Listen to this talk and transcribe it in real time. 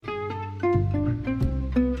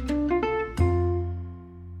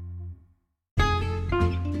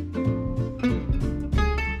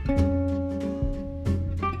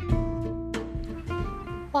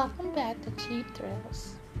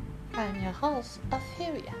your host,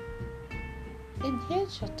 Ophelia, and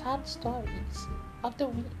here's your top stories of the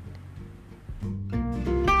week.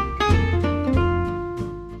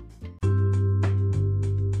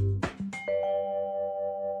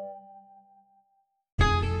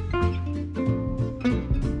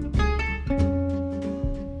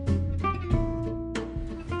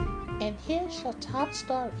 And here's your top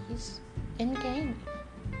stories in gaming.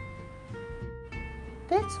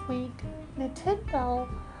 This week, Nintendo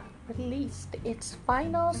released its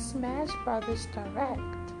final Smash Bros.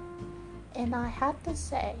 Direct, and I have to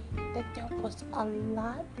say that there was a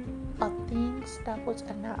lot of things that was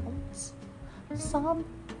announced. Some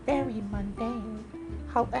very mundane.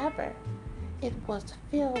 However, it was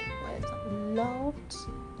filled with loads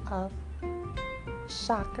of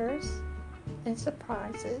shockers and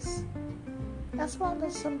surprises, as well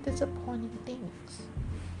as some disappointing things.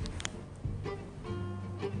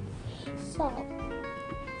 So,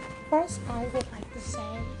 first I would like to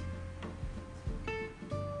say,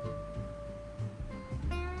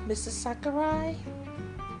 Mrs. Sakurai,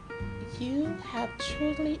 you have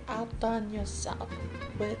truly outdone yourself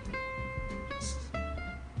with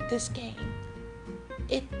this game.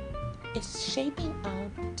 It is shaping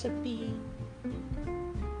out to be,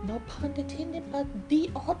 no pun intended, but the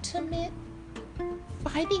ultimate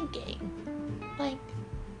fighting game. Like,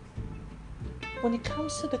 when it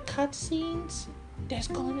comes to the cutscenes, there's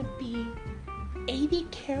going to be 80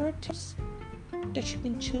 characters that you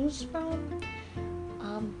can choose from.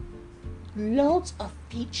 Loads of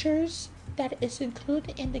features that is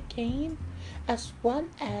included in the game, as well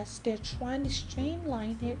as they're trying to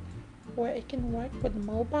streamline it where it can work with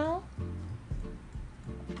mobile.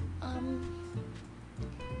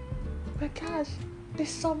 My gosh, there's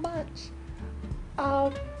so much.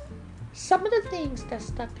 Some of the things that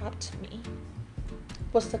stuck out to me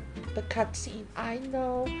was the cutscene. I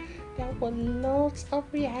know there were loads of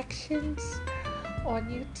reactions on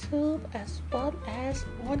YouTube as well as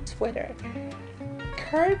on Twitter.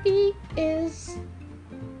 Kirby is,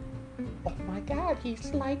 oh my god,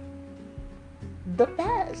 he's like the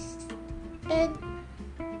best. And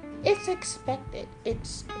it's expected.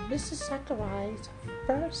 It's Mrs. Sakurai's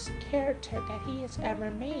first character that he has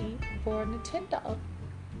ever made for Nintendo.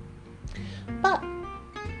 But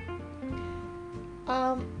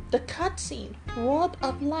the cutscene, World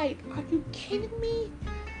of Light, are you kidding me?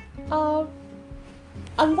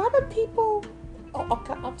 A lot of people,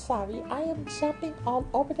 okay, I'm sorry, I am jumping all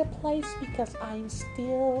over the place because I'm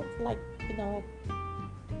still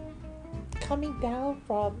coming down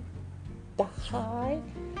from the high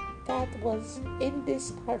that was in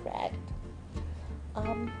this direct.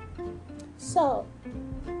 So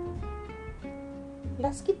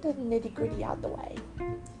let's get the nitty gritty out the way.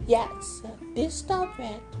 Yes, this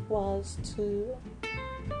direct was to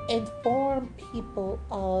inform people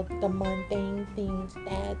of the mundane things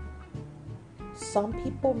that some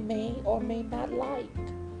people may or may not like.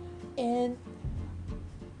 And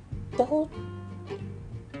though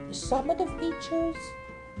some of the features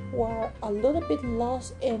were a little bit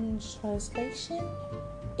lost in translation,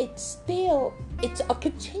 it's a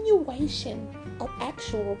continuation of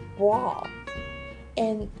actual Brawl.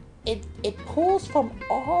 And it pulls from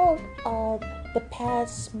all of the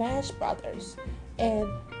past Smash Brothers and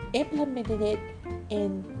implemented it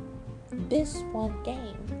in this one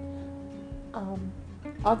game.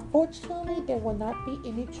 Unfortunately, there will not be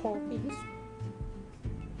any trophies,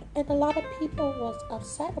 and a lot of people was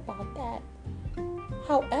upset about that.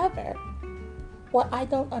 However, what I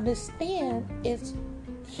don't understand is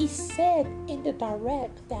he said in the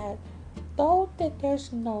direct that though that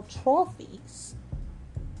there's no trophies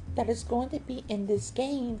that is going to be in this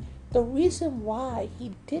game, the reason why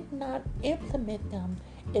he did not implement them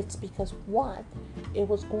is because, one, it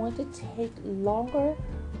was going to take longer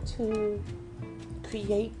to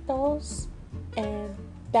create those, and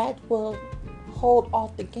that will hold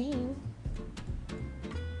off the game.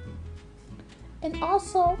 And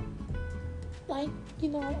also,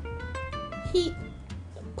 he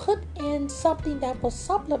put in something that will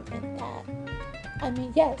supplement that. I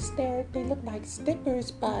mean, yes, they look like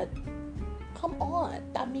stickers, but come on.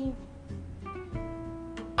 I mean,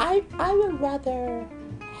 I would rather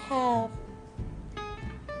have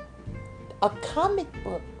a comic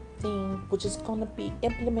book thing, which is going to be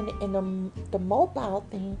implemented in the mobile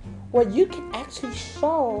thing, where you can actually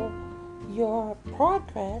show your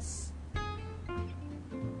progress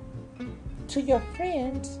to your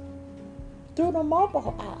friends through the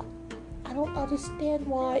mobile app. I don't understand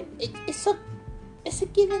why it's a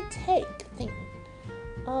give and take thing.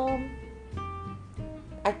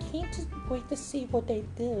 I can't just wait to see what they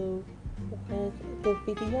do with the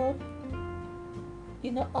video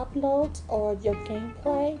uploads or your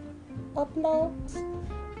gameplay uploads.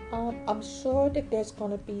 I'm sure that there's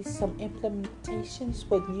going to be some implementations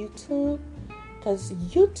with YouTube, because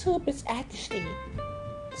YouTube is actually,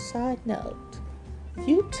 side note,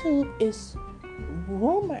 YouTube is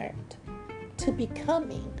rumored to be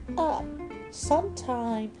coming up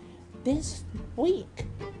sometime this week.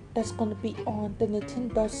 That's going to be on the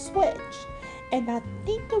Nintendo Switch. And I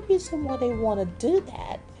think the reason why they want to do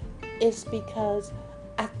that is because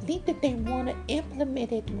I think that they want to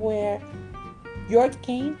implement it where your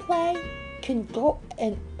gameplay can go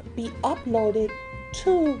and be uploaded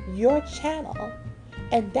to your channel.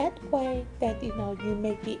 And that way that you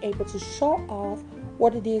may be able to show off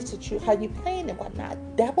what it is that how you playing and whatnot.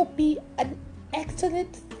 That would be an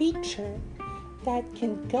excellent feature that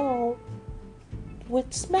can go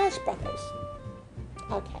with Smash Brothers.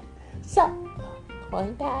 Okay, so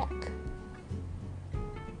going back,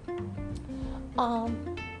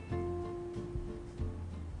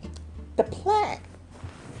 the plan.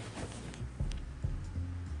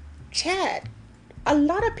 Chad, a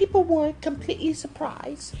lot of people were completely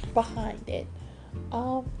surprised behind it.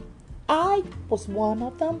 I was one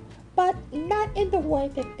of them, but not in the way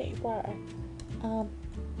that they were.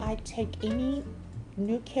 I take any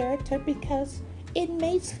new character because it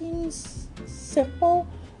may seem simple,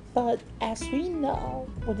 but as we know,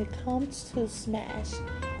 when it comes to Smash,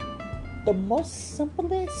 the most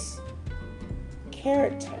simplest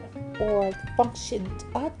character or functions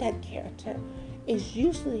of that character is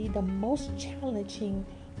usually the most challenging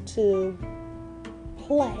to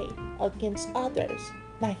play against others.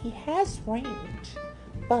 Now, he has range,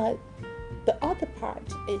 but the other part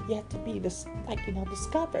is yet to be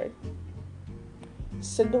discovered.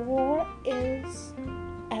 Cinderella is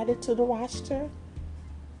added to the roster,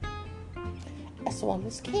 as well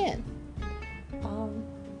as Ken.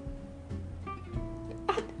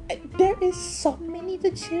 There is so many to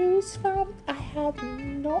choose from. I have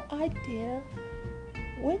no idea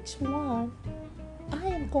which one I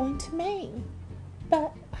am going to main,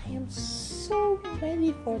 but I am so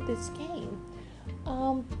ready for this game.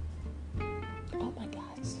 Oh my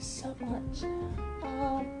God, this is so much.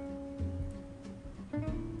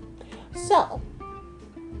 So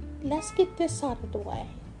let's get this out of the way.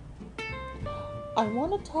 I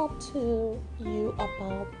want to talk to you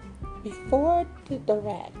about, before the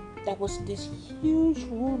direct, there was this huge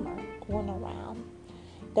rumor going around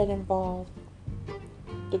that involved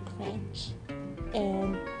the Grinch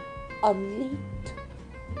and a leaked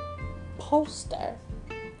poster,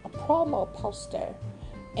 a promo poster,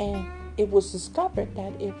 and it was discovered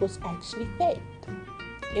that it was actually faked.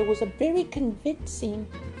 It was a very convincing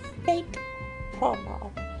fake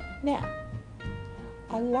promo. Now,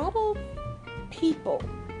 a lot of people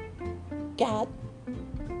got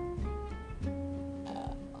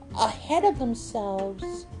ahead of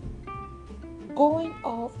themselves going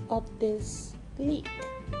off of this leak,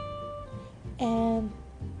 and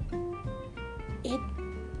it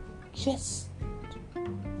just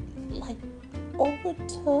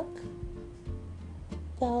overtook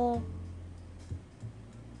the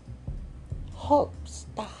hopes,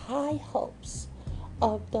 the high hopes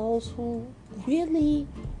of those who really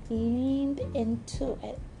leaned into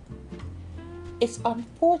it. It's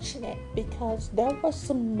unfortunate because there were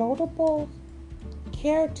some notable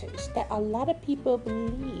characters that a lot of people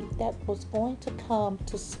believed that was going to come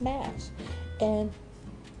to Smash, and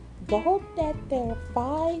though that there are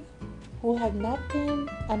 5 who have not been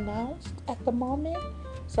announced at the moment,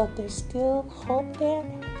 so there's still hope there.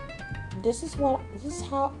 This is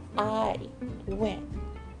how I went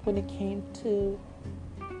when it came to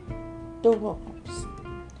the rumors.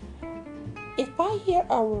 If I hear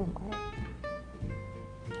a rumor,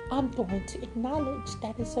 I'm going to acknowledge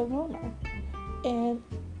that it's a rumor, and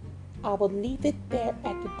I will leave it there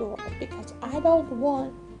at the door, because I don't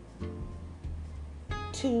want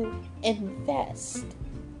to invest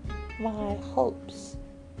my hopes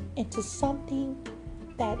into something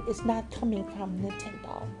that is not coming from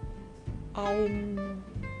Nintendo. I'm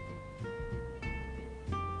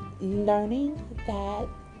learning that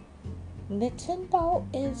Nintendo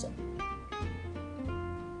is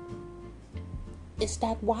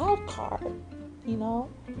that wild card, you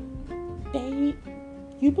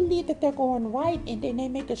believe that they're going right, and then they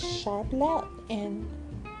make a sharp left, and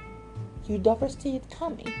you never see it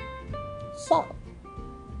coming. So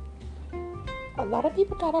a lot of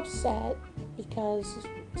people got upset because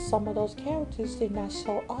some of those characters did not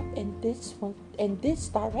show up in this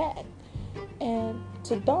direct. And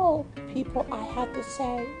to those people, I have to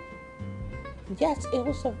say, yes, it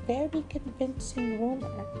was a very convincing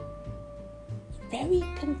rumor. very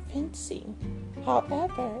convincing.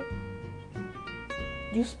 However,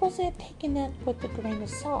 you're supposed to have taken that with a grain of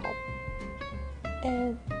salt.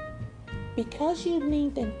 And because you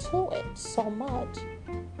leaned into it so much,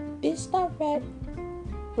 this direct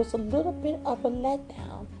was a little bit of a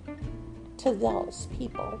letdown to those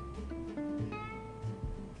people.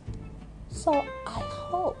 So I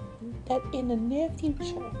hope that in the near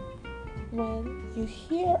future, when you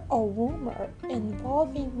hear a rumor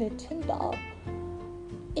involving Nintendo,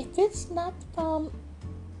 if it's not from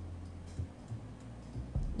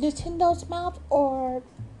Nintendo's mouth or,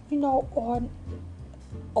 or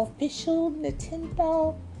official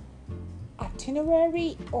Nintendo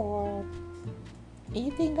itinerary or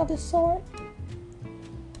anything of the sort,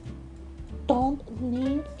 don't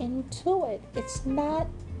lean into it. It's not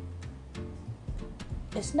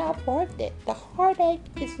worth it. The heartache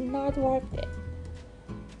is not worth it.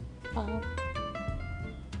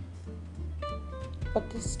 But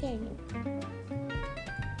this game,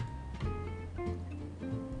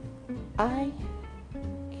 I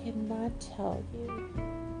cannot tell you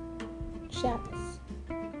just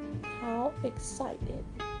how excited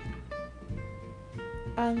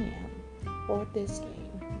I am for this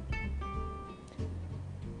game.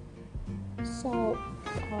 So,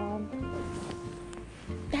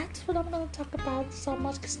 that's what I'm going to talk about so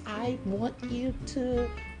much, because I want you to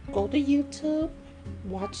go to YouTube,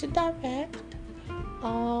 watch the direct,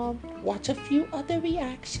 watch a few other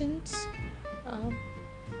reactions,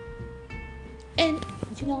 and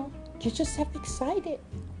get yourself excited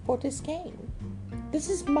for this game. This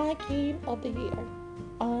is my game of the year.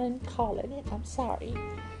 I'm calling it. I'm sorry.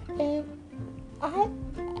 And I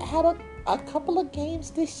had a couple of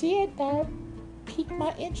games this year that piqued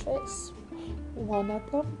my interest. One of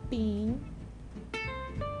them being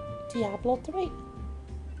Diablo 3.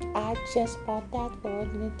 I just bought that for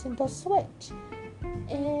Nintendo Switch.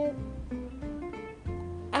 And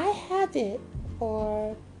I have it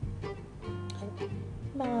for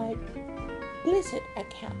my Blizzard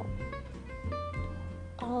account.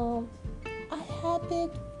 I have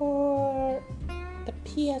it for the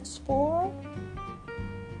PS4.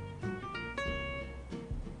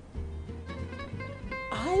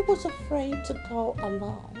 I was afraid to go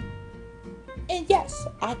alone. And yes,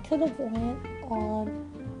 I could have went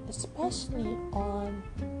on, especially on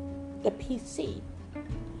the PC.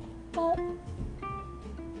 But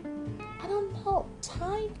I don't know.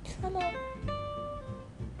 Time kind of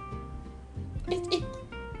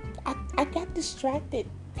I got distracted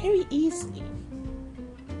very easily.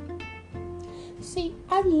 See,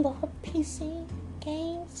 I love PC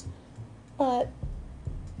games, but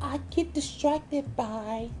I get distracted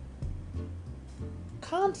by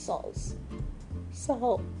consoles.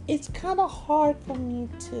 So it's kind of hard for me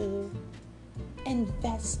to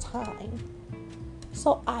invest time.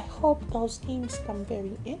 So I hope those games that I'm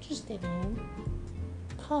very interested in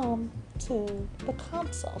come to the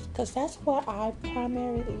consoles, because that's where I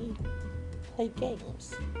primarily play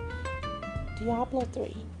games. Diablo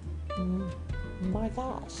 3. My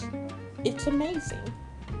gosh. It's amazing.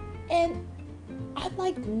 And I'm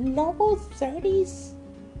like level 30s,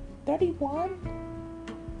 31,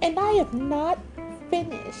 and I have not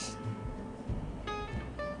finished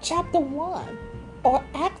chapter 1 or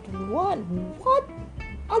act 1. What?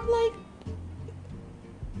 I'm like,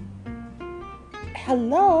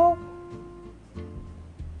 hello?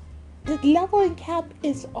 The leveling cap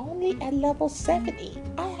is only at level 70.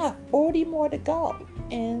 I have 40 more to go,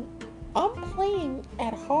 and I'm playing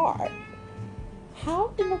at hard.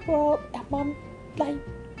 How in the world am I, like,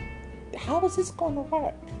 how is this going to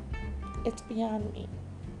work? It's beyond me.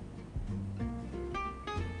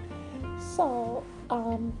 So,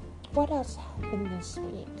 what else happened this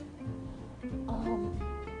week?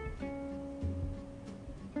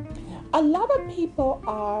 A lot of people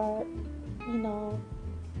are,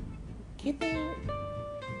 giving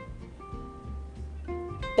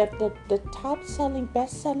the top selling,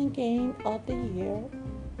 best selling game of the year,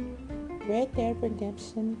 Red Dead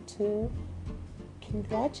Redemption 2.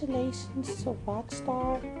 Congratulations to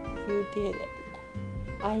Rockstar, you did it.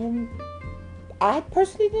 I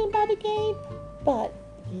personally didn't buy the game, but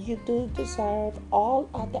you do deserve all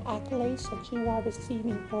of the accolades that you are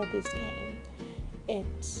receiving for this game.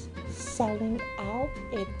 It's selling out,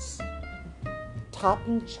 it's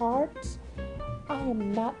topping charts. I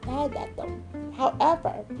am not mad at them.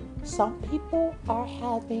 However, some people are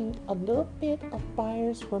having a little bit of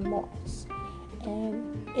buyer's remorse,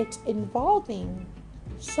 and it's involving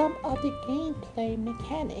some of the gameplay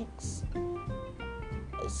mechanics.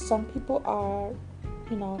 Some people are,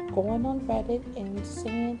 going on Reddit and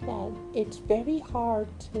saying that it's very hard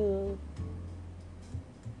to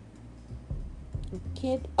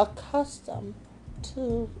get accustomed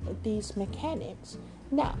to these mechanics.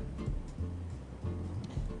 Now,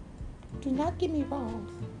 do not get me wrong,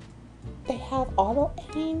 they have auto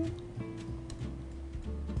aim,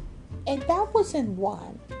 and that was in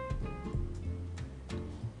one.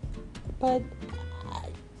 But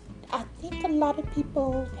I think a lot of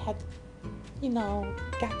people had,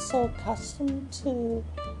 got so accustomed to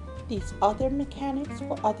these other mechanics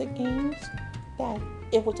for other games that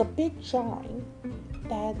it was a bit jarring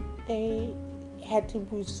that they had to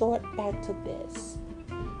resort back to this.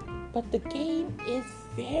 But the game is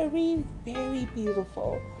very, very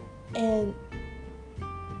beautiful, and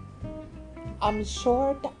I'm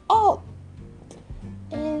sure that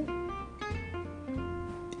and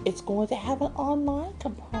it's going to have an online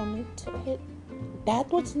component to it.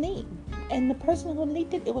 That was neat. And the person who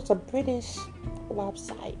leaked it, it was a British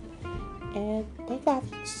website, and they got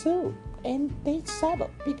sued, and they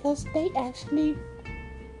settled because they actually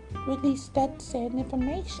released that said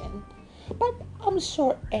information. But I'm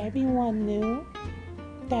sure everyone knew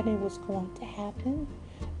that it was going to happen.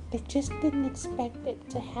 They just didn't expect it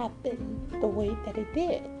to happen the way that it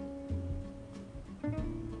did.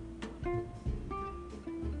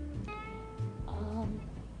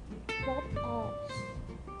 What else?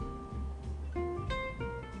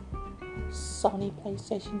 Sony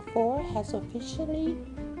PlayStation 4 has officially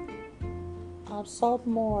sold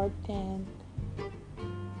more than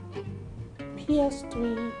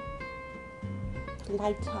PS3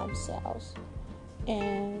 lifetime sales,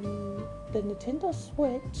 and the Nintendo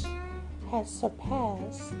Switch has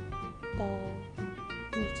surpassed the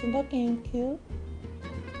Nintendo GameCube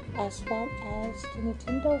as well as the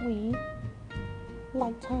Nintendo Wii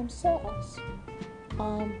lifetime sales.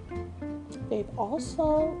 They've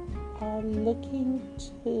also are looking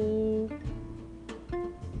to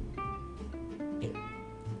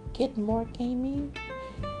get more gaming,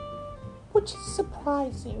 which is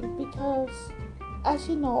surprising because, as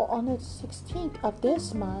you know, on the 16th of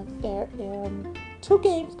this month, there are 2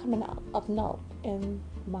 games coming out of note, in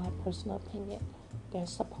my personal opinion.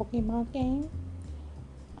 There's a Pokemon game,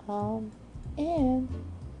 and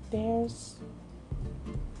there's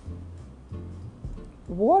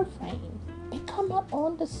Warframe. They come out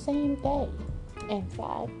on the same day. In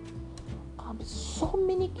fact, so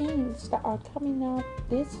many games that are coming out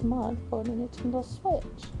this month for the Nintendo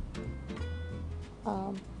Switch.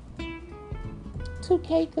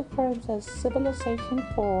 2K confirms that Civilization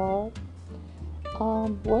 4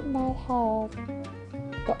 would not have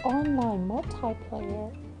the online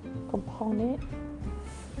multiplayer component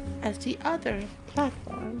as the other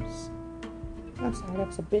platforms. I'm sorry, that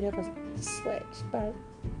was a bit of a switch, but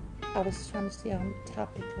I was trying to stay on the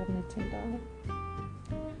topic of Nintendo.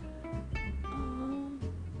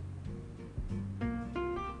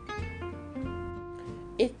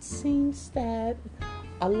 It seems that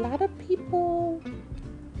a lot of people,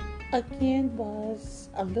 again, was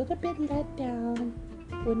a little bit let down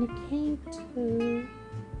when it came to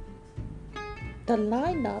the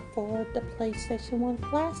lineup for the PlayStation 1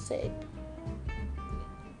 Classic.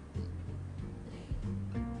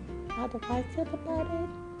 How do I feel about it?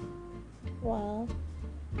 Well,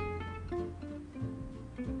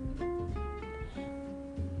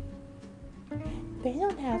 they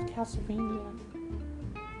don't have Castlevania.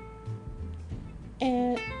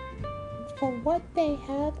 And for what they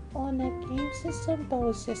had on that game system, though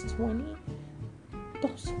it's just 20,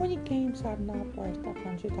 those 20 games are not worth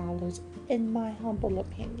 $100, in my humble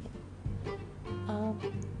opinion.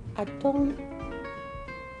 I don't,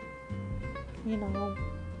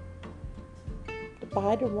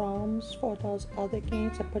 buy the ROMs for those other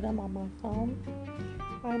games and put them on my phone.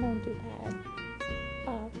 I don't do that.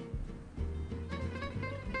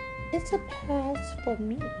 It's a pass for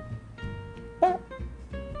me. But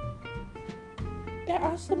there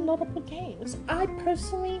are some notable games. I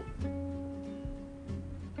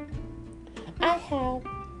have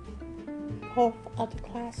both of the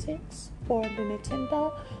classics for the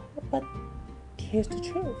Nintendo, but here's the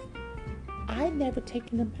truth. I've never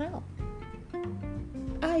taken them out.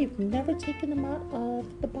 I've never taken them out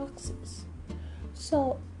of the boxes.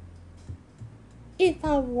 So, if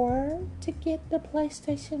I were to get the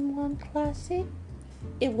PlayStation 1 Classic,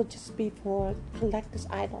 it would just be for collector's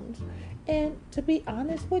items. And to be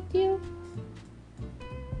honest with you,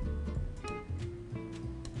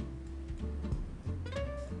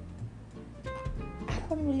 I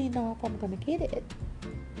don't really know if I'm going to get it.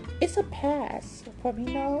 It's a pass. For me,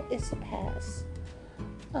 no, it's a pass.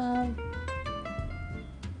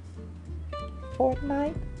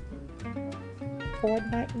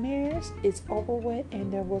 Fortnitemares is over with,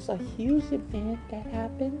 and there was a huge event that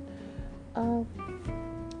happened Um,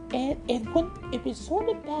 and it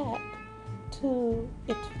resorted back to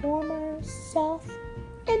its former self,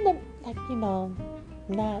 and the, like,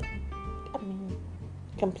 not, I mean,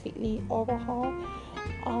 completely overhaul.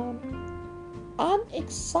 I'm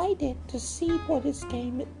excited to see where this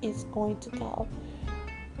game is going to go.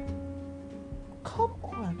 Come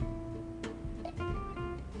on.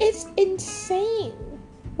 It's insane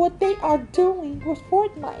what they are doing with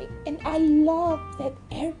Fortnite. And I love that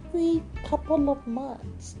every couple of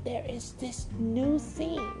months there is this new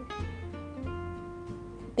thing.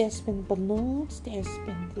 There's been balloons, there's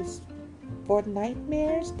been this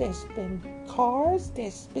Fortnitemares, there's been cars,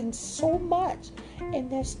 there's been so much, and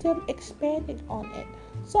they're still expanding on it.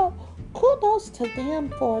 So kudos to them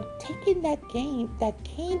for taking that game that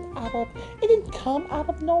came out of, it didn't come out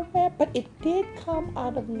of nowhere, but it did come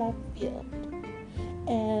out of left field.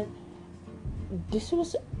 And this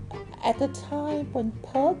was at the time when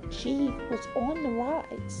PUBG was on the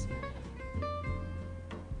rise.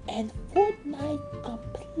 And Fortnite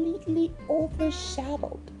completely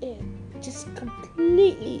overshadowed it. Just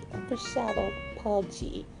completely overshadowed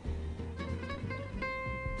PUBG.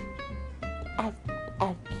 I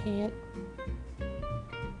can't.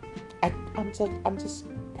 I'm just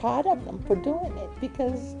proud of them for doing it,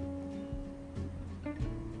 because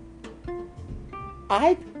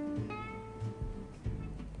I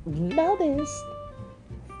noticed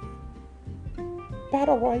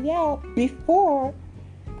Battle Royale before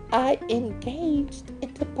I engaged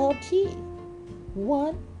into PUBG.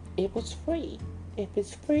 One, it was free. If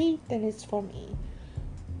it's free, then it's for me.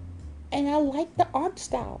 And I like the art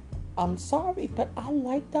style. I'm sorry, but I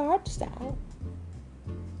like the art style.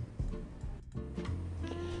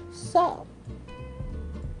 So,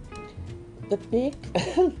 the big,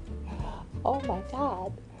 oh my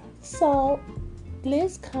God. So,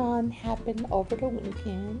 BlizzCon happened over the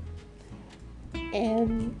weekend,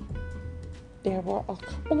 and there were a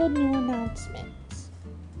couple of new announcements.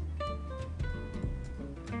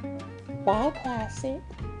 WoW Classic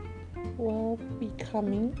will be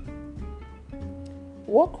coming.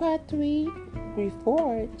 Warcraft 3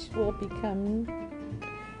 Reforged will be coming.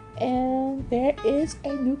 And there is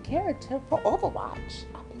a new character for Overwatch.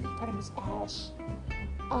 I believe her name is Ashe.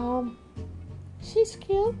 She's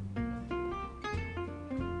cute.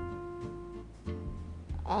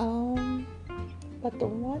 But the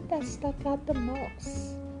one that stuck out the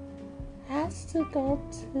most has to go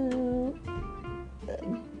to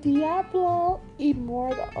Diablo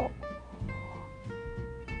Immortal.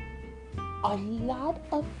 A lot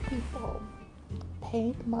of people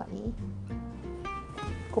paid money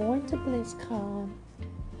going to BlizzCon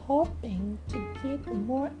hoping to get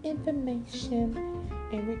more information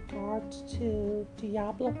in regards to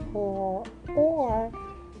Diablo 4, or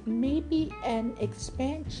maybe an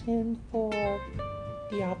expansion for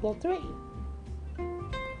Diablo 3.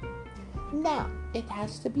 Now, it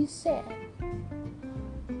has to be said,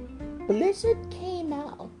 Blizzard came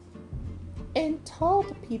out and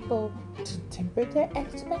told people to temper their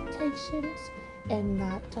expectations and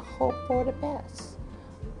not to hope for the best.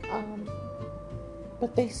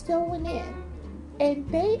 But they still went in, and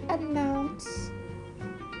they announced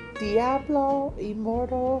Diablo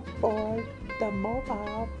Immortal for the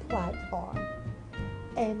mobile platform.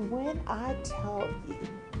 And when I tell you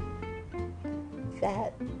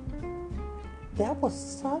that there was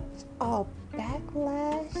such a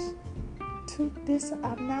backlash to this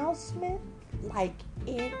announcement, like,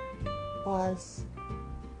 it was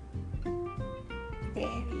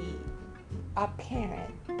very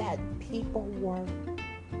apparent that people were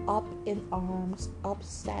up in arms,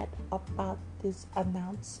 upset about this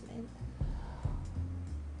announcement.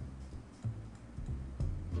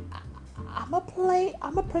 I'm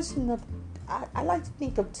a person of, I like to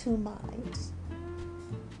think of two minds.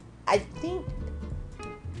 I think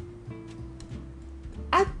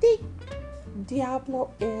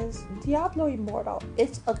Diablo Immortal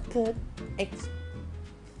is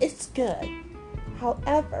it's good.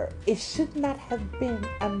 However, it should not have been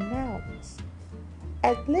announced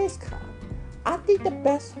at BlizzCon. I think the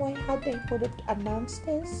best way how they would have announced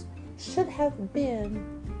this should have been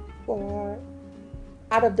for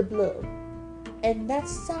out of the blue. And that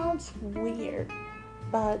sounds weird,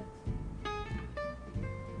 but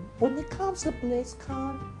when it comes to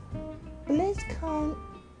BlizzCon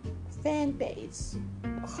fan base,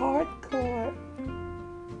 hardcore,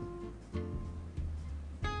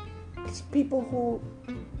 it's people who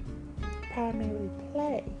primarily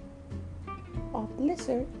play on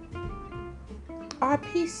Blizzard are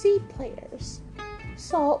PC players.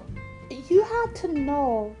 So you have to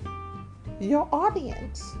know your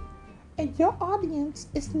audience. and your audience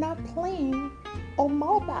is not playing on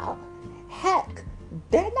mobile. Heck,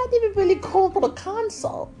 they're not even really going for the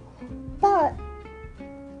console. But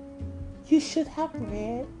you should have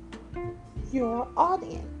read your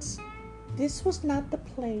audience. This was not the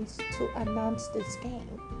place to announce this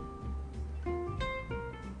game.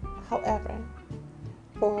 However,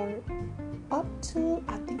 for up to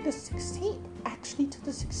I think the 16th, actually to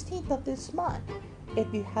the 16th of this month,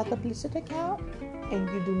 if you have the Blizzard account and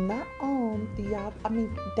you do not own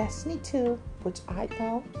Destiny 2, which I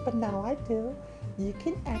don't, but now I do, you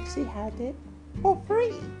can actually have it for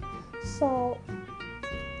free. So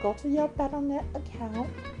go to your Battle.net account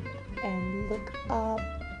and look up,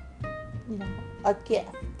 a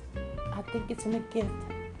gift. I think it's in the gift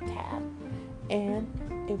tab, and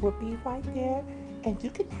it will be right there, and you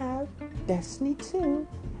can have Destiny 2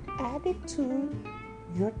 added to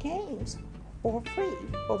your games for free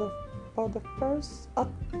for the first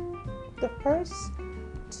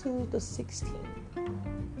to the 16th.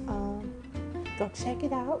 Go check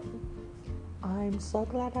it out. I'm so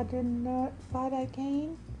glad I did not buy that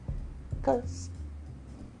game, because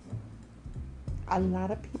a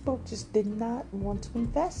lot of people just did not want to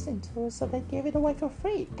invest into it, so they gave it away for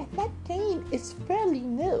free. And that game is fairly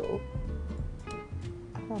new.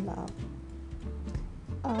 I don't know.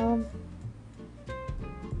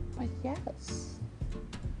 But yes,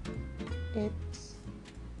 it's.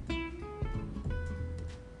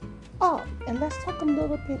 Oh, and let's talk a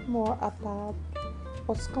little bit more about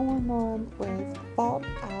what's going on with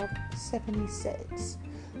Fallout 76.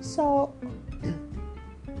 So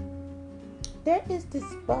there is this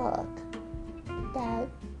bug that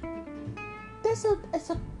it's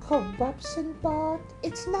a corruption bug.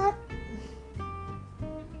 It's not,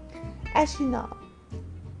 as you know,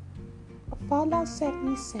 Fallout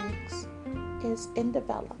 76 is in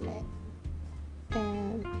development,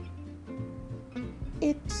 and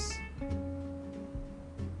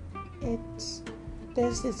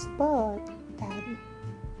there's this bug that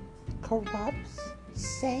corrupts,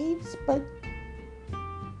 saves, but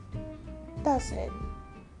doesn't.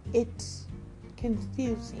 It's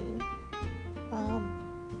confusing.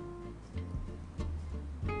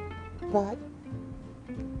 But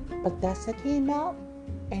Bethesda came out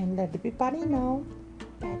and let everybody know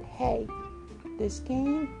that, hey, this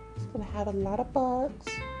game is going to have a lot of bugs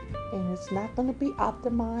and it's not going to be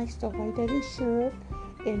optimized the way that it should.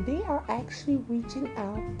 And they are actually reaching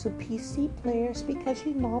out to PC players, because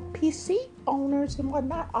PC owners and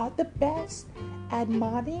whatnot are the best at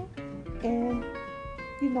modding and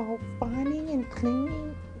finding and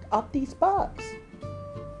cleaning up these bugs.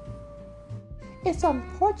 It's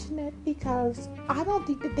unfortunate, because I don't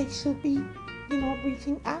think that they should be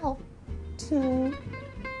reaching out to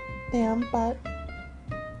them, but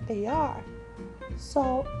they are.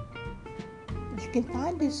 So you can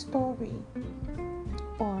find this story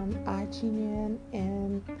on IGN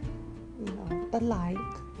and the like,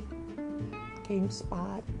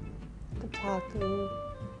 GameSpot, Kotaku.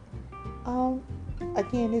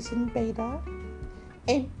 Again, it's in beta,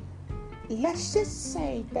 and let's just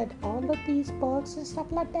say that all of these bugs and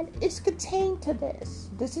stuff like that is contained to this.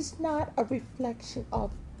 This is not a reflection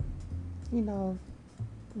of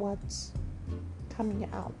what's coming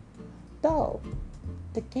out, though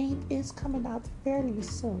the game is coming out fairly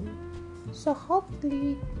soon. So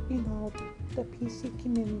hopefully, the PC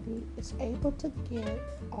community is able to get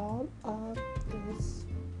all of this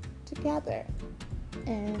together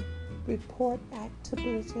and report back to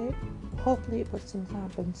Blizzard, hopefully with some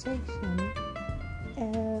compensation,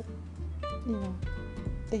 and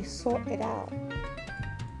they sort it out.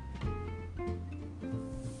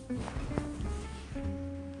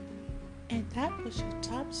 And that was your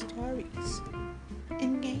top stories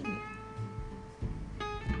in gaming.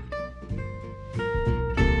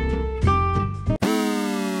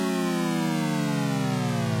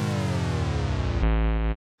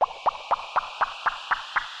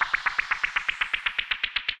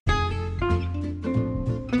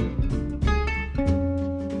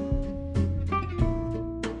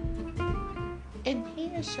 And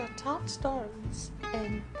here's your top stories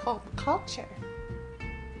in pop culture.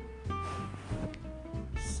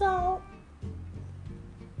 So,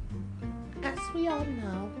 as we all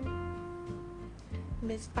know,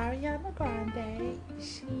 Miss Ariana Grande,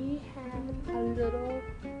 she had a little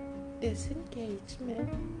disengagement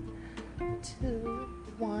to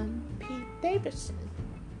one Pete Davidson.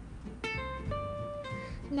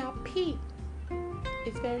 Now, Pete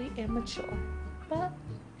is very immature, but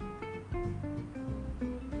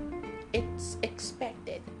it's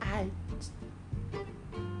expected, I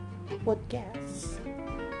would guess.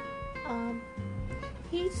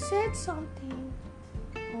 he said something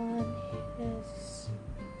on his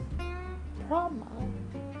promo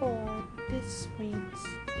for this week's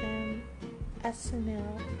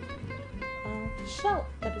SNL show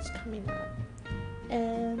that is coming up.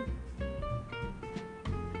 And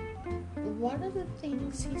one of the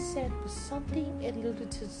things he said was something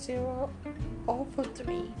alluded to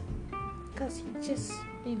 0/3. Because he just,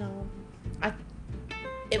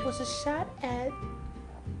 it was a shot at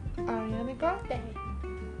Ariana Grande.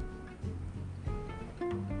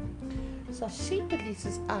 So she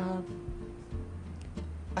releases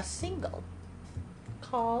a single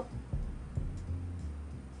called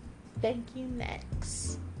Thank You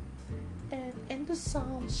Next. And in the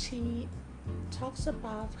song, she talks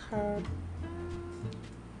about her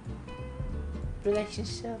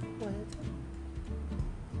relationship with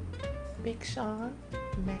Big Sean,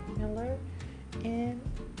 Mac Miller, and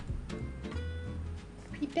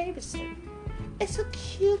Pete Davidson. It's a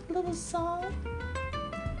cute little song.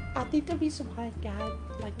 I think the reason why it got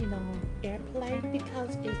airplay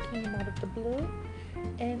because it came out of the blue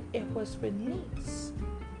and it was released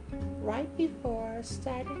right before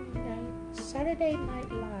Saturday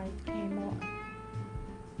Night Live came on.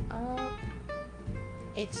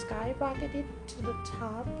 It skyrocketed to the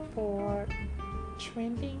top for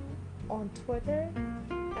trending on Twitter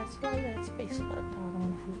as well as Facebook. I don't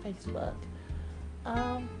know who Facebook.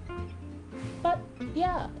 But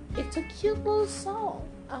yeah, it's a cute little song.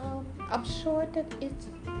 I'm sure that it's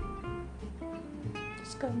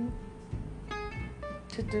going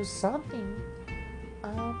to do something.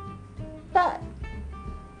 But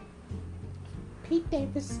Pete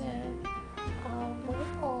Davidson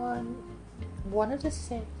went on one of the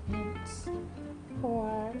segments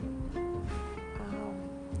for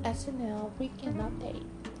SNL Weekend Update,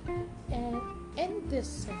 and in this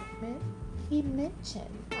segment he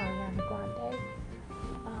mentioned Ariana Grande.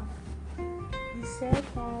 He said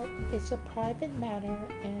that it's a private matter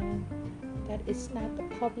and that it's not the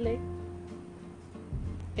public,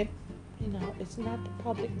 it's not the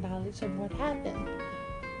public knowledge of what happened.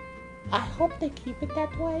 I hope they keep it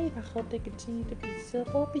that way. I hope they continue to be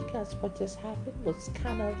civil because what just happened was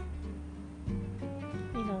kind of,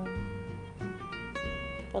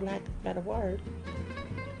 for lack of a better word,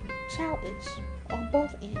 childish on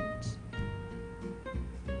both ends.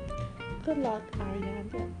 Good luck,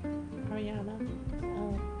 Ariana.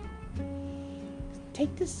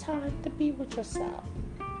 Take this time to be with yourself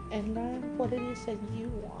and learn what it is that you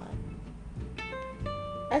want.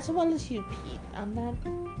 As well as you, Pete. I'm not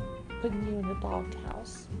putting you in the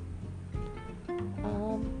doghouse.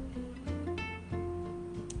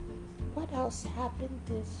 What else happened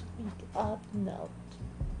this week of note?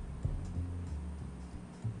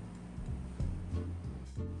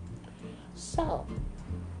 So,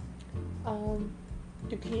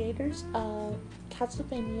 the creators of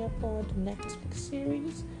Castlevania for the Netflix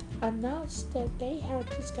series announced that they have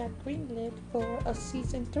just got greenlit for a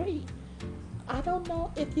season 3. I don't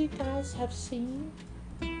know if you guys have seen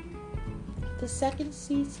the second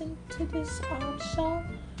season to this show,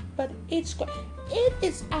 but it's great. It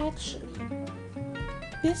is actually,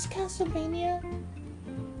 this Castlevania,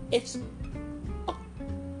 it's a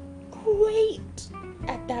great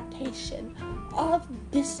adaptation of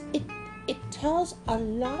this. It tells a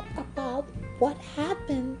lot about what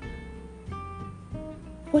happened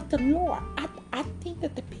with the lore. I think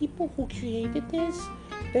that the people who created this,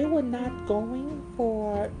 they were not going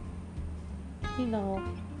for,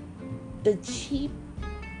 the cheap,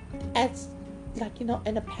 as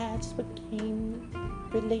in the past with game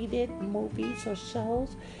related movies or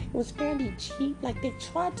shows. It was fairly cheap. They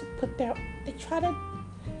tried to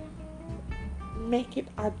make it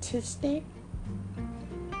artistic.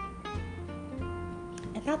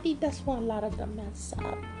 And I think that's why a lot of them mess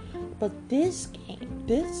up. But this game,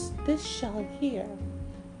 this show here,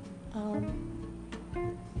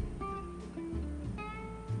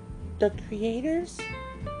 the creators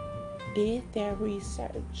did their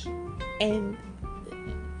research and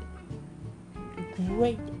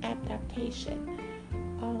great adaptation.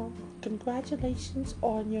 Congratulations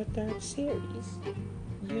on your 3rd series.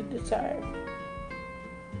 You deserve.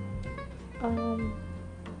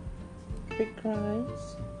 Rick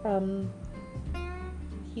Grimes,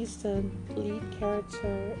 he's the lead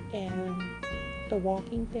character in The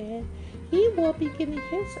Walking Dead. He will be getting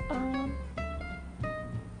his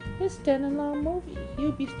standalone movie.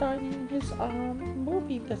 He'll be starting his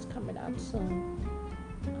movie that's coming out soon.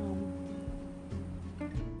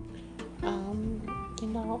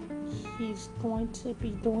 He's going to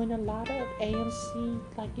be doing a lot of AMC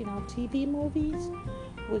TV movies,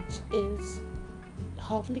 which is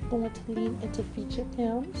probably going to lean into feature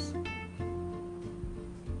films.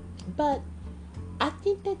 But I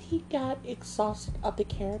think that he got exhausted of the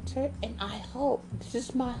character, and I hope, this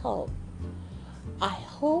is my hope, I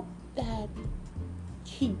hope that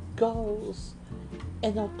he goes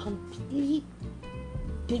in a complete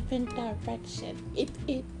different direction. If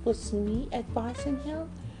it was me advising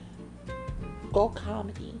him, go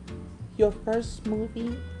comedy. Your first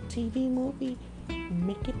movie, TV movie,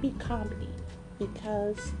 make it be comedy,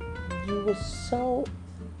 because you were so,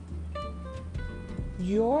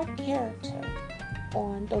 your character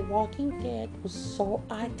on The Walking Dead was so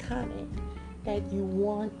iconic that you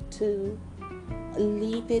want to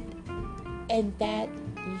leave it in that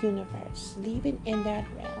universe, leave it in that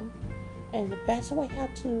realm. And the best way how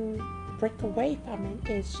to break away from it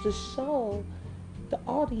is to show the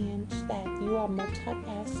audience that you are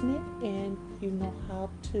multifaceted and you know how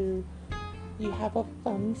to, you have a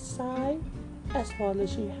funny side as well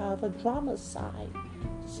as you have a drama side.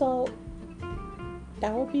 So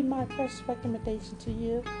that would be my first recommendation to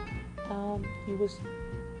you. You was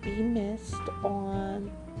be missed on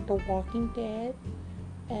The Walking Dead,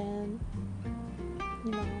 and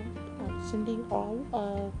you know, I'm sending all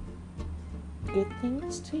of good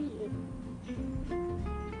things to you.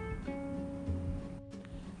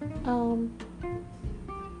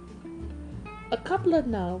 A couple of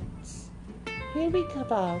notes. Here we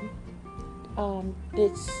come.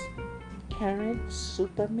 This current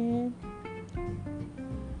Superman.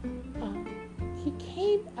 He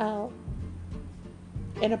came out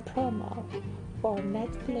in a promo for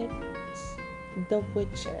Netflix The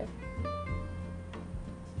Witcher.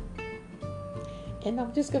 And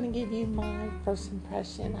I'm just gonna give you my first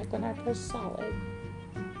impression, like when I first saw it.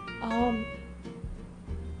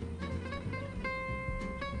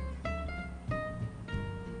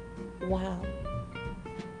 Wow.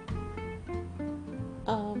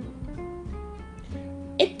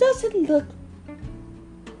 It doesn't look.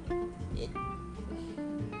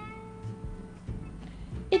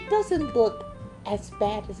 It doesn't look as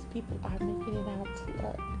bad as people are making it out to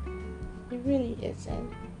look. It really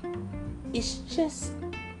isn't. It's just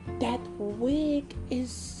that wig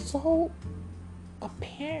is so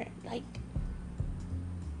apparent. Like,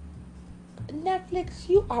 Netflix,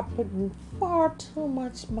 you are putting far too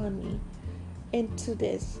much money into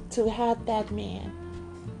this to have that man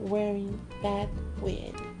wearing that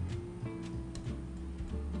wig.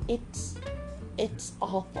 It's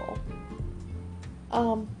awful.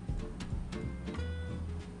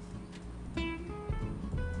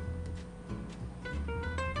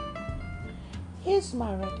 Here's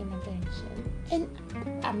my recommendation, and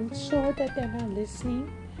I'm sure that they're not listening,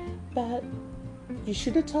 but you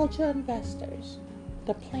should have told your investors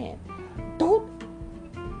the plan. Don't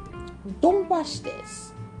rush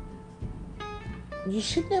this. You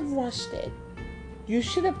shouldn't have rushed it. You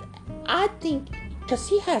should have, I think, because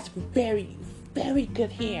he has very, very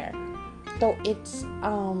good hair, though it's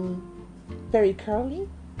very curly,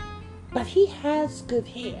 but he has good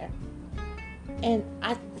hair. And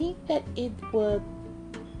I think that it would,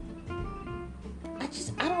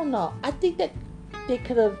 I don't know. I think that they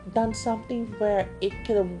could have done something where it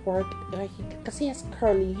could have worked, because he has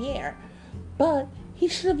curly hair, but he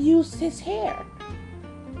should have used his hair.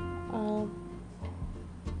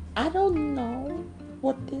 I don't know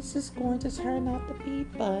what this is going to turn out to be,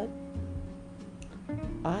 but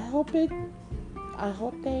I hope they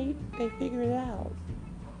figure it out.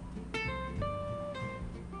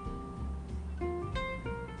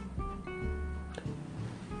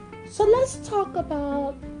 So let's talk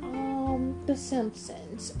about The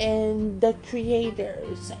Simpsons and the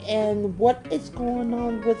creators and what is going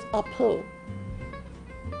on with Apu.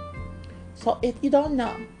 So if you don't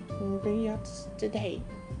know, I'm going to bring you up to date.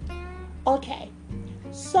 Okay,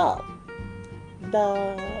 so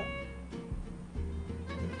I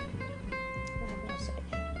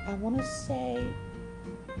want to say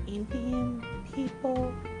Indian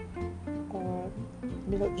people or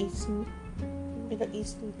Middle Eastern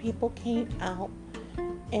people came out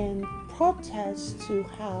and protest to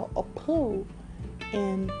how Apu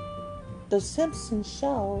in the Simpsons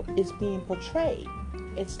show is being portrayed.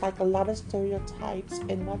 It's like a lot of stereotypes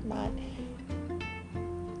and whatnot,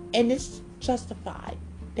 and it's justified.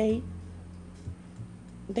 They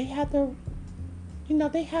have the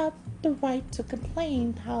right to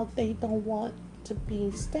complain how they don't want to be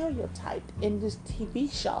stereotyped in this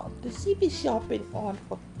TV show. The TV show been on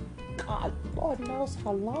for God, Lord knows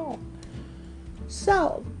how long.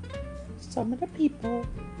 So, some of the people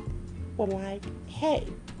were like, hey,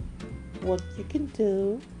 what you can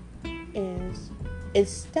do is,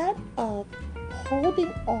 instead of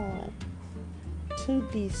holding on to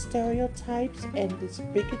these stereotypes and this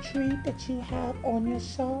bigotry that you have on your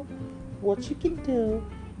show, what you can do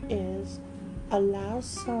is allow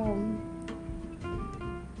some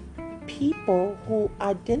people who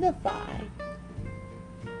identify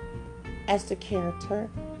as the character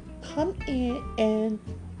come in and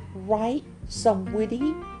write some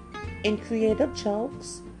witty and creative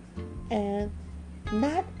jokes and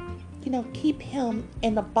not, keep him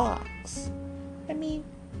in a box. I mean,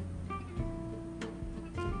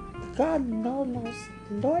 Lord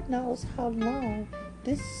knows how long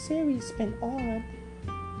this series been on.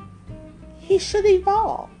 He should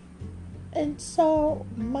evolve. And so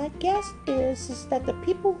my guess is that the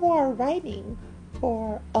people who are writing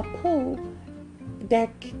for Apu,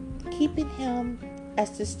 they're keeping him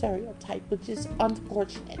as the stereotype, which is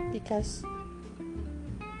unfortunate because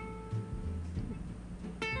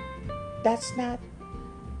that's not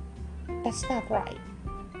right.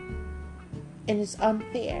 And it's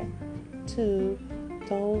unfair to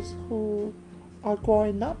those who are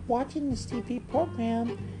growing up watching this TV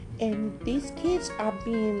program, and these kids are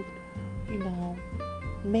being,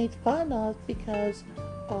 made fun of because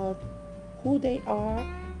of who they are,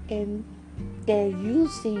 and they're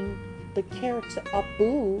using the character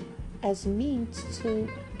Abu as means to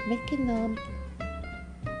making them,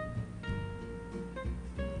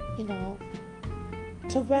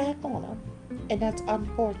 to rag on them, and that's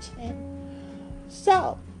unfortunate.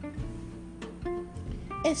 So,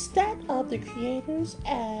 instead of the creators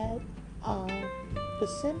at The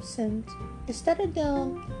Simpsons, instead of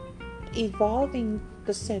them evolving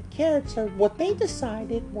the said character, what they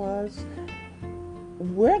decided was,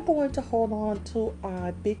 we're going to hold on to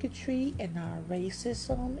our bigotry and our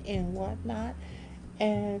racism and whatnot,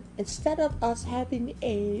 and instead of us having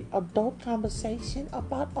a adult conversation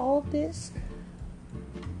about all this,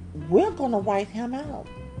 we're going to write him out.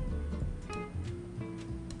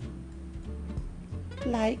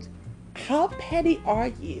 Like, how petty are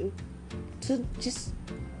you to just,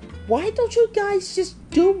 why don't you guys just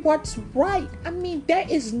do what's right? I mean, there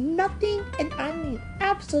is nothing, and I mean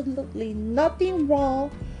absolutely nothing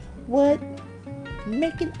wrong with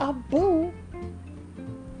making Abu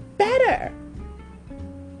better.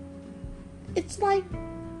 It's like,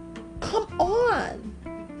 come on.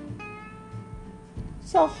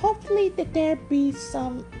 So hopefully that there be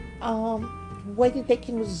some way that they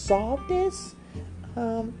can resolve this.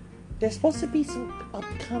 There's supposed to be some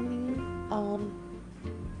upcoming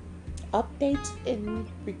updates in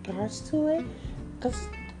regards to it, because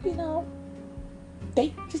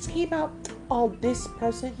they just came out, this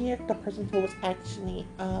person here, the person who was actually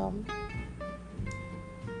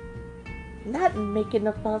not making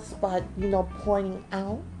a fuss, but pointing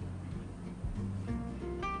out,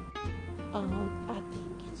 I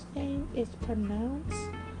think his name is pronounced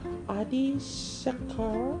Adi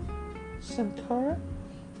Shankar.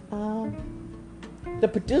 The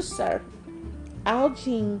producer, Al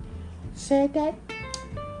Jean, said that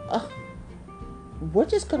we're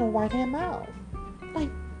just gonna write him out.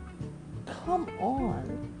 Like, come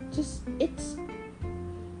on. Just, it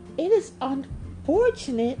is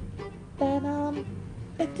unfortunate that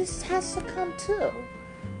that this has to come too.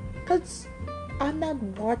 Because I'm not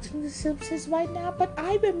watching The Simpsons right now, but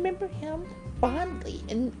I remember him fondly,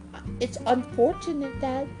 and it's unfortunate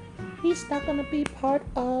that he's not going to be part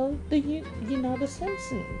of the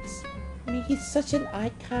Simpsons. I mean, he's such an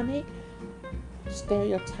iconic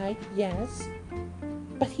stereotype, yes,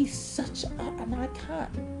 but he's such an icon.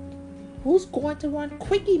 Who's going to run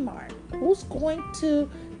Quickie Mart? Who's going to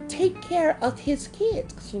take care of his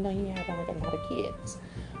kids? Because he has like a lot of kids,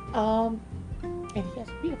 and he has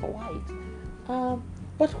a beautiful wife.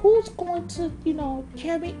 But who's going to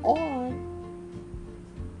carry on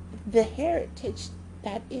the heritage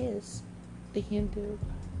that is the Hindu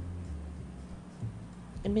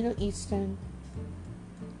and Middle Eastern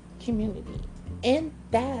community in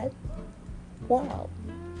that world?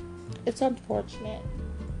 It's unfortunate.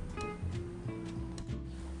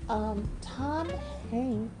 Tom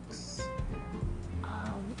Hanks,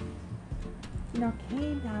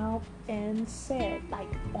 came out and said, like,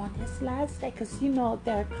 on his last day, because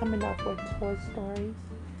they're coming up with Toy Story,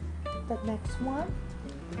 the next one.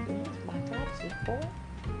 My God, before.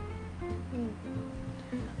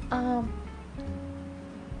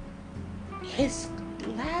 His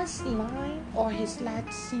last line or his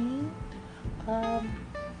last scene,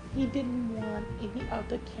 he didn't want any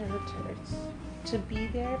other characters to be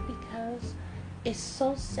there because it's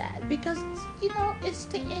so sad. Because it's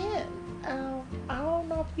the end. I don't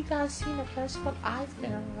know if you guys seen the first one. I've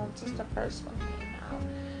been around since the first one came out,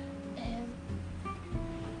 and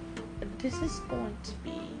this is going to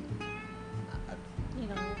be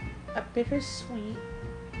a bittersweet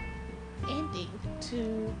ending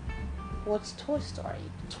to what's Toy Story.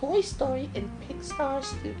 Toy Story in Pixar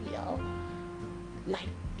Studio, like,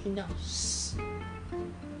 you know,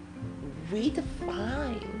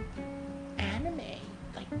 redefine anime.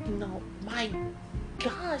 Like, you know, my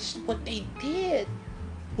gosh, what they did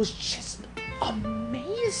was just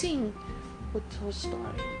amazing with Toy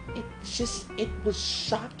Story. It was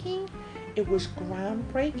shocking, it was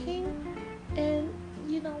groundbreaking, and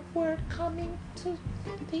you know, we're coming to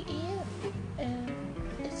the end, and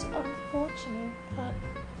it's unfortunate, but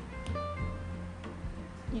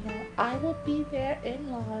you know, I will be there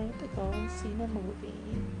in line to go and see the movie.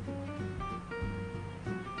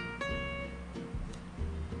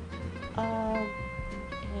 And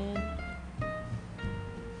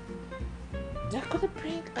they're gonna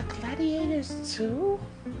bring a Gladiators too?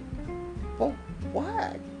 For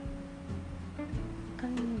what? I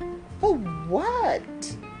mean, for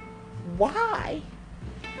what? Why?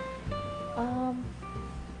 Um,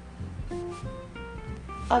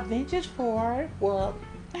 Avengers 4 will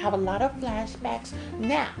have a lot of flashbacks.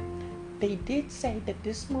 Now, they did say that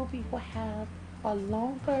this movie will have a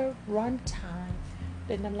longer runtime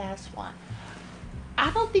than the last one.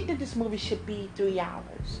 I don't think that this movie should be 3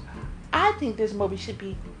 hours. I think this movie should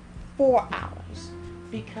be 4 hours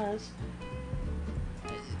because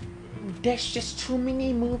there's just too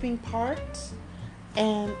many moving parts,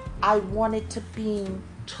 and I wanted to be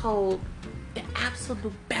told the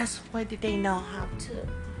absolute best way that they know how to.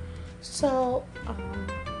 So,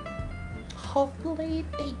 hopefully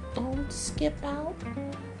they don't skip out.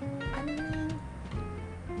 I mean,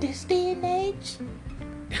 this day and age,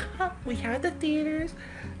 we have the theaters.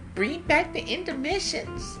 Bring back the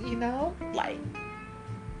intermissions, you know, like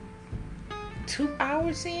 2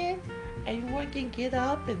 hours in, everyone can get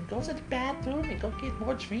up and go to the bathroom and go get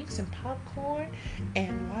more drinks and popcorn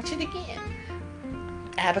and watch it again.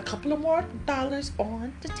 Add a couple of more dollars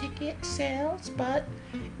on the ticket sales, but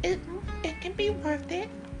it can be worth it.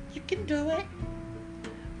 You can do it,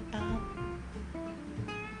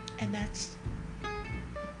 and that's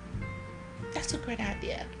a great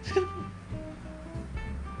idea.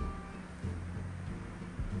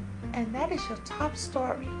 And that is your top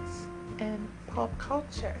stories in pop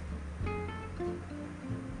culture.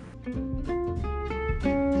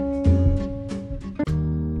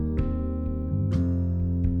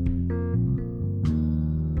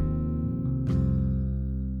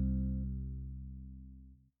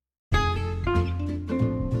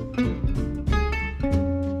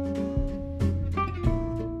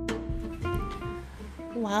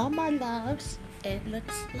 Well, my loves, it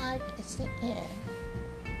looks like it's the end.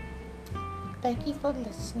 Thank you for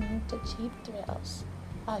listening to Cheap Thrills.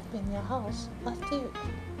 I've been your host, Matthew.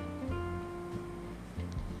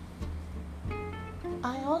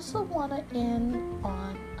 I also want to end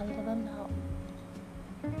on a little note.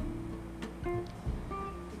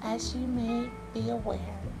 As you may be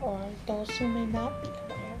aware, or those who may not be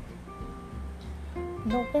aware,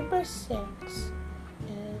 November 6th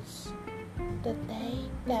is the day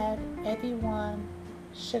that everyone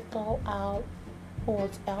should go out who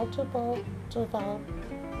is eligible to vote,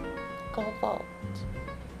 go vote.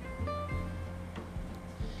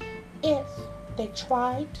 If they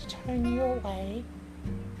try to turn you away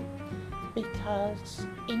because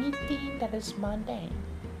anything that is mundane,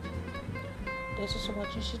 this is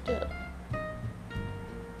what you should do.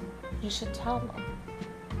 You should tell them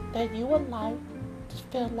that you would like to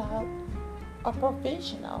fill out a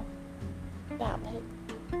provisional ballot,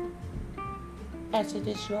 as it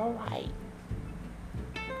is your right.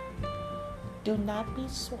 Do not be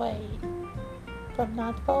swayed from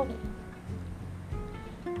not voting.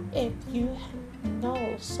 If you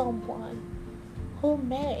know someone who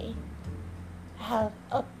may have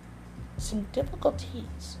some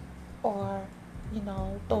difficulties, or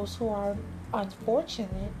those who are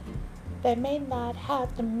unfortunate, they may not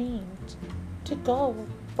have the means to go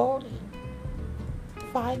voting,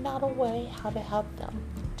 find out a way how to help them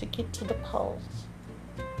to get to the polls.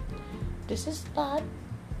 This is not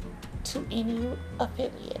to any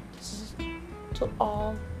affiliate. This is to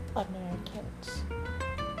all Americans.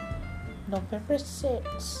 November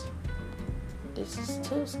 6th, this is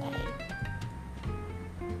Tuesday,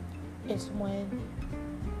 is when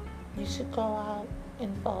you should go out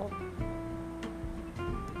and vote.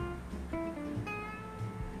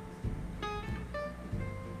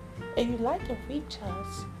 If you'd like to reach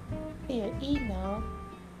us via email,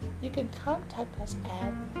 you can contact us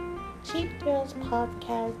at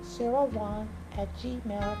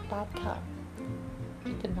cheapthrillspodcast01@gmail.com.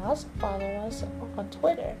 You can also follow us on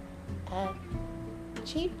Twitter at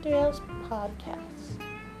Cheap Thrills Podcast.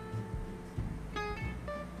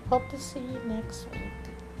 Hope to see you next week.